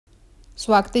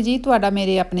स्वागत है जी तुहाडा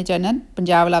मेरे अपने चैनल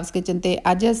पंजाब लव्स किचन ते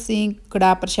अज असी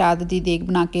कड़ा प्रशाद की देग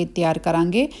बना के तैयार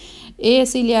करांगे। ये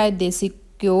असी लिया देसी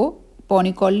घ्यो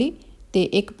पौनी कौली ते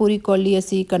एक पूरी कौली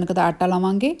असी कणक का आटा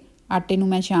लावांगे। आटे नूं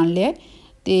मैं छान लिया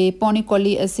ते पौनी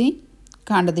कौली असी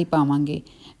खंड दी पावांगे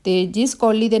ते जिस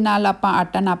कौली दे नाल आपां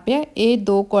आटा नापिया ये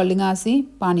 2 कौलियां असी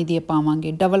पानी दी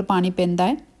पावांगे। डबल पानी पैंदा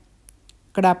है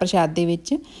कड़ा प्रशाद दे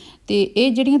विच ते ये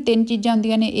जिहड़ियां 3 चीज़ां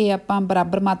हुंदियां ने ये आपां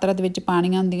बराबर मात्रा दे विच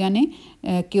पाणियां हुंदियां ने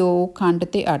घ्यो खंड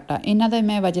ते आटा। इन्हां दा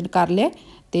मैं वजन कर लिया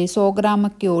ते 100 ग्राम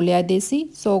घ्यो लिया देसी,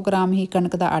 100 ग्राम ही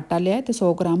कणक दा आटा लिया ते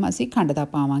 100 ग्राम असी खंड दा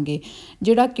पावांगे।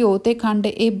 जिहड़ा घ्यो ते खंड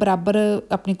ये बराबर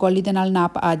अपनी कौली दे नाल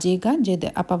नाप आ जाएगा जे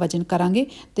आपां वजन करांगे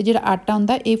ते जिहड़ा आटा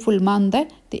हुंदा ये फुलमा हुंदा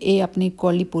ते ये अपनी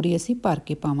कौली पूरी असी भर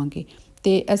के पावांगे।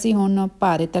 ते असी हुण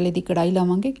भारे तले दी कढ़ाई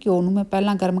लावांगे। घ्यो नूं मैं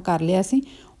पहलां गर्म कर लिया सी।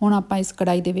 हुण आपां इस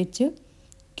कढ़ाई दे विच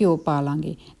घ्यो पा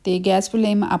लांगे ते गैस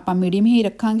फ्लेम आपां मीडियम ही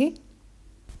रखांगे।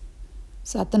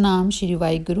 सतनाम श्री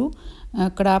वाहिगुरू।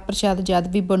 कड़ा प्रशाद जद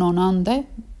भी बनाउणा हुंदा है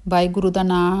वाहिगुरू दा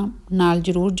नाम नाल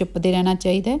जरूर जपदे रहना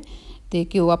चाहिए। तो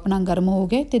घ्यो अपना गर्म हो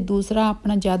गया तो दूसरा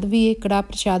अपना जद भी ये कड़ा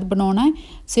प्रशाद बनाउणा है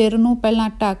सिर नूं पहलां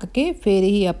ढक के फिर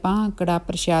ही आपां कड़ा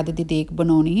प्रशाद दी देग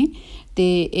बनाउणी है। तो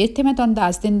इत्थे मैं तुहानूं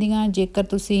दस दिंदी हां जेकर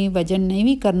तुसीं वजन नहीं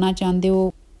भी करना चाहते हो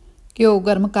घ्यो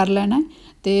गर्म कर लेना है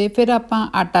तो फिर आपां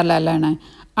आटा लै लेना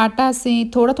है। आटा असीं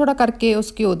थोड़ा थोड़ा करके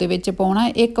उस घ्यो दे विच पाउणा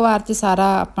है, एक बार च सारा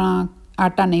अपना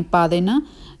आटा नहीं पा देना।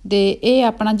 तो ये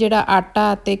अपना जिहड़ा आटा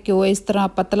ते घ्यो इस तरह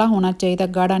पतला होना चाहिए,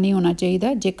 गाढ़ा नहीं होना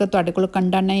चाहिए। जेकर तुहाडे कोल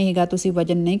कंडा नहीं हैगा तुसीं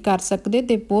वजन नहीं कर सकते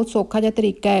तो बहुत सौखा जिहा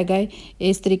तरीका हैगा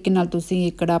इस तरीके नाल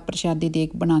तुसीं कड़ा प्रशादी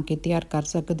देग बना के तैयार कर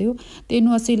सकते हो। तो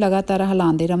इनू असीं लगातार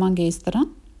हिलांदे रहांगे इस तरह।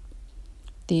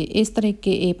 तो इस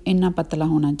तरीके इन्ना पतला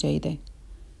होना चाहिए।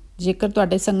 जेकर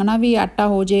तुहाडे संगना भी आटा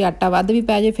हो जाए, आटा वध भी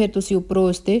पै जाए फिर तुसीं उपरों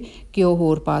उस ते घ्यो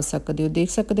होर पा सकते हो। देख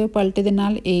सकते हो पलटे दे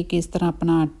नाल ये किस तरह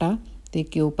अपना आटा ते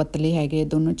घ्यो पतले हैगे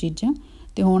दोनों चीज़ां।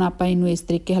 तो हुण आपां इनू इस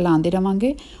तरीके हिलांदे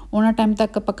रहांगे। उन्ना टाइम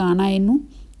तक पकाना इनू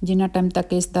जिन्ना टाइम तक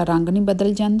इसका रंग नहीं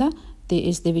बदल जाता तो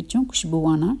इस दे विचों खुशबू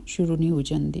आना शुरू नहीं हो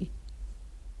जाती।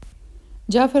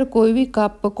 ਜਾਂ फिर कोई भी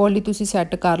कप कौली तुसीं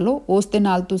सैट कर लो उस दे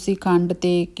नाल तुसीं खंड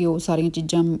ते घ्यो सारियां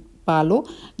चीज़ां पा लो।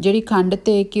 जिहड़ी खंड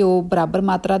ते घ्यो बराबर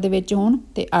मात्रा दे विच होण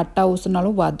ते आटा उस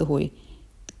नालों वध होए।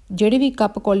 जिहड़ी भी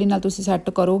कप कौली नाल तुसीं सैट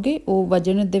करोगे वो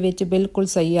वजन दे विच बिल्कुल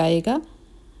सही आएगा।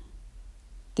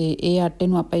 तो ये आटे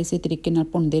नूं आपां इसे तरीके नाल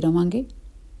भुनदे रहांगे।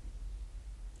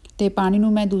 तो पानी नूं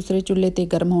मैं दूसरे चुल्हे ते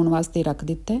गर्म होने वास्ते रख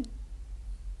दिता है।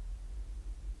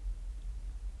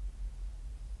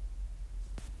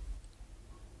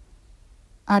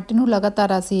 आटे नूं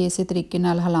लगातार असीं इस तरीके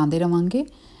नाल हिलांदे रहांगे।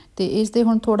 तो इस दे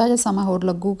हुण थोड़ा जिहा समा होर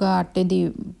लगूगा आटे दी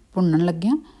भुनन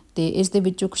लग्गियां तो इस दे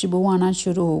विचों खुशबू आना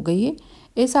शुरू हो गई है।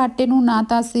 इस आटे नूं ना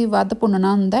तां असीं वध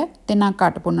भुनना हुंदा ते ना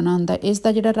घट भुनना हुंदा।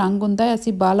 इसदा जिहड़ा रंग हुंदा है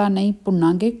असीं बाहला नहीं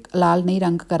भुनांगे, लाल नहीं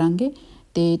रंग करांगे।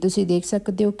 तो तुसीं देख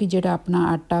सकते हो कि जिहड़ा अपना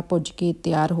आटा भुज के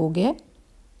तैयार हो गया।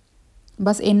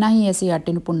 बस इन्ना ही असीं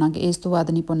आटे नूं भुनांगे, इस तों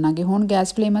वध नहीं भुनांगे। हुण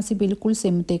गैस फ्लेम असीं बिल्कुल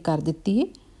सिम ते कर दित्ती है।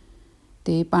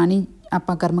 तो पानी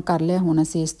आपां गर्म कर लिया। हुण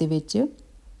असीं इस दे विच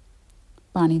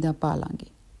पानी दा पा लांगे।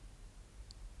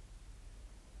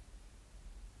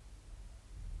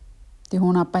 तो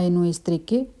हुण आपां इनू इस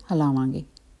तरीके हिलावांगे।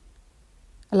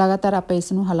 लगातार आपां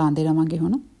इस नूं हिलांदे रहांगे।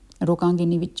 हुण रोकांगे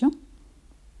नहीं विचों।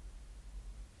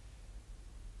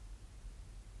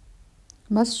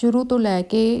 बस शुरू तो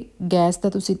लैके गैस का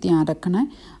तुसीं ध्यान रखना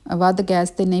है। वध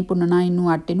गैस ते नहीं भुनना इनू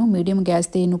आटे नूं, मीडियम गैस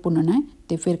ते इनू भुनना है।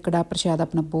 तो फिर कड़ा प्रशाद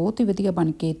अपना बहुत ही वधिया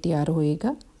बन के तैयार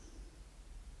होएगा।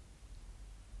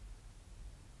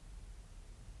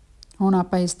 हुण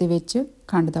आपां इस दे विच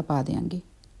खंड दा पा देंगे।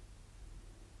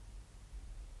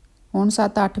 हुण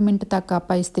 7-8 मिनट तक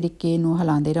आपां इस तरीके नूं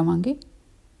हिलांदे रहांगे।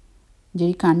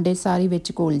 जिहड़ी खंड है सारी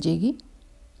विच घुल जाएगी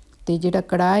तो जिहड़ा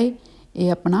कड़ाह है ये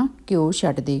अपना घ्यो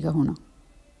छड्ड देगा। हुण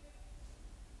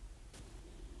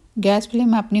गैस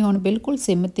फ्लेम अपनी हुण बिल्कुल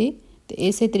सिम ते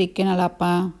इस तरीके नाल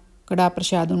आपां कड़ा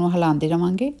प्रशाद नूं हिलांदे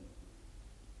रहांगे।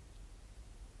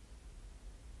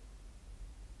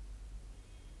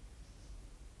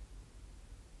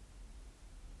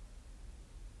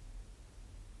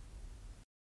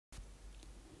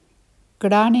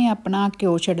 कड़ाह ने अपना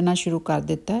घ्यो छड्डना शुरू कर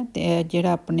दिता है। तो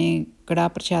जिहड़ा अपने कड़ा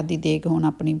प्रशादी देग हुण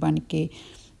अपनी बन के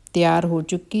तैयार हो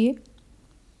चुकी है।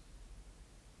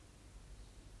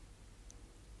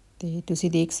 तो तुसीं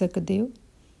देख सकते हो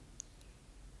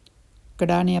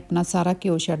कड़ाह ने अपना सारा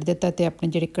घ्यो छड्ड दिता तो अपने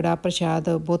जिहड़े कड़ा प्रशाद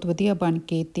बहुत वधिया बन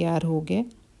के तैयार हो गया।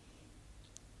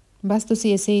 बस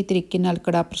तुसीं इसे ही तरीके नाल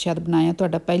कड़ा प्रशाद बनाया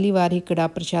तुहाडा पहली बार ही कड़ा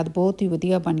प्रशाद बहुत ही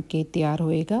वधिया बन के तैयार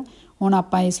होएगा। हुण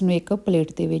आपां इस नूं एक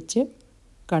प्लेट दे विच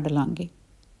कढ लांगे।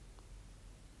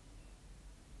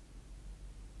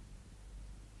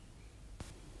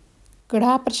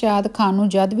 ਕੜਾਹ ਪ੍ਰਸ਼ਾਦ ਖਾਣ ਨੂੰ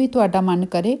ਜਦ ਵੀ ਤੁਹਾਡਾ ਮਨ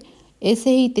ਕਰੇ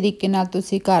ਇਸੇ ਹੀ ਤਰੀਕੇ ਨਾਲ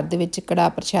ਤੁਸੀਂ ਘਰ ਦੇ ਵਿੱਚ ਕੜਾਹ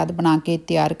ਪ੍ਰਸ਼ਾਦ ਬਣਾ ਕੇ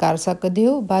ਤਿਆਰ ਕਰ ਸਕਦੇ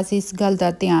ਹੋ। ਬਸ ਇਸ ਗੱਲ ਦਾ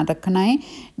ਧਿਆਨ ਰੱਖਣਾ ਹੈ,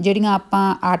 ਜਿਹੜੀਆਂ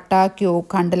ਆਪਾਂ ਆਟਾ ਘਿਓ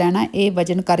ਖੰਡ ਲੈਣਾ ਇਹ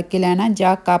ਵਜਨ ਕਰਕੇ ਲੈਣਾ,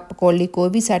 ਜਾਂ ਕੱਪ ਕੌਲੀ ਕੋਈ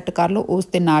ਵੀ ਸੈੱਟ ਕਰ ਲਓ ਉਸ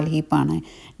ਦੇ ਨਾਲ ਹੀ ਪਾਉਣਾ ਹੈ।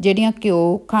 ਜਿਹੜੀਆਂ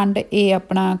ਘਿਓ ਖੰਡ ਇਹ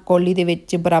ਆਪਣਾ ਕੌਲੀ ਦੇ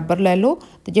ਵਿੱਚ ਬਰਾਬਰ ਲੈ ਲਓ,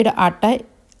 ਤੇ ਜਿਹੜਾ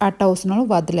ਆਟਾ ਉਸ ਨਾਲੋਂ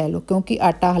ਵੱਧ ਲੈ ਲਓ, ਕਿਉਂਕਿ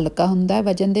ਆਟਾ ਹਲਕਾ ਹੁੰਦਾ ਹੈ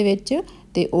ਵਜਨ ਦੇ ਵਿੱਚ,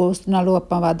 ਤੇ ਉਸ ਨਾਲੋਂ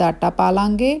ਆਪਾਂ ਵੱਧ ਆਟਾ ਪਾ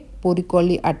ਲਾਂਗੇ। ਪੂਰੀ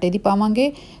ਕੌਲੀ ਆਟੇ ਦੀ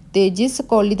ਪਾਵਾਂਗੇ, ਤੇ ਜਿਸ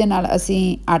ਕੌਲੀ ਦੇ ਨਾਲ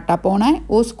ਅਸੀਂ ਆਟਾ ਪਾਉਣਾ ਹੈ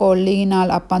ਉਸ ਕੌਲੀ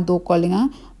ਨਾਲ ਆਪਾਂ 2 ਕੌਲੀਆਂ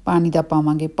ਪਾਣੀ ਦਾ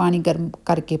ਪਾਵਾਂਗੇ, ਪਾਣੀ ਗਰਮ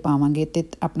ਕਰਕੇ ਪਾਵਾਂਗੇ, ਤੇ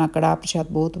ਆਪਣਾ ਕੜਾਹ ਪ੍ਰਸ਼ਾਦ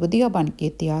ਬਹੁਤ ਵਧੀਆ ਬਣ ਕੇ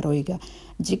ਤਿਆਰ ਹੋਏਗਾ।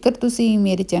 ਜੇਕਰ ਤੁਸੀਂ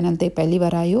ਮੇਰੇ ਚੈਨਲ 'ਤੇ ਪਹਿਲੀ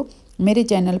ਵਾਰ ਆਏ ਹੋ, ਮੇਰੇ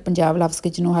ਚੈਨਲ ਪੰਜਾਬ ਲਵਸ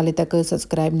ਕਿਚਨ ਨੂੰ ਹਾਲੇ ਤੱਕ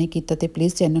ਸਬਸਕ੍ਰਾਈਬ ਨਹੀਂ ਕੀਤਾ ਤੇ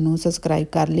ਪਲੀਜ਼ ਚੈਨਲ ਨੂੰ ਸਬਸਕ੍ਰਾਈਬ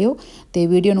ਕਰ ਲਿਓ, ਤੇ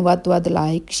ਵੀਡੀਓ ਨੂੰ ਵੱਧ ਤੋਂ ਵੱਧ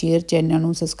ਲਾਈਕ ਸ਼ੇਅਰ, ਚੈਨਲ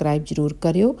ਨੂੰ ਸਬਸਕ੍ਰਾਈਬ ਜ਼ਰੂਰ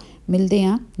ਕਰਿਓ। ਮਿਲਦੇ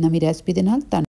ਹਾਂ ਨਵੀਂ ਰੈਸਪੀ ਦੇ ਨਾਲ।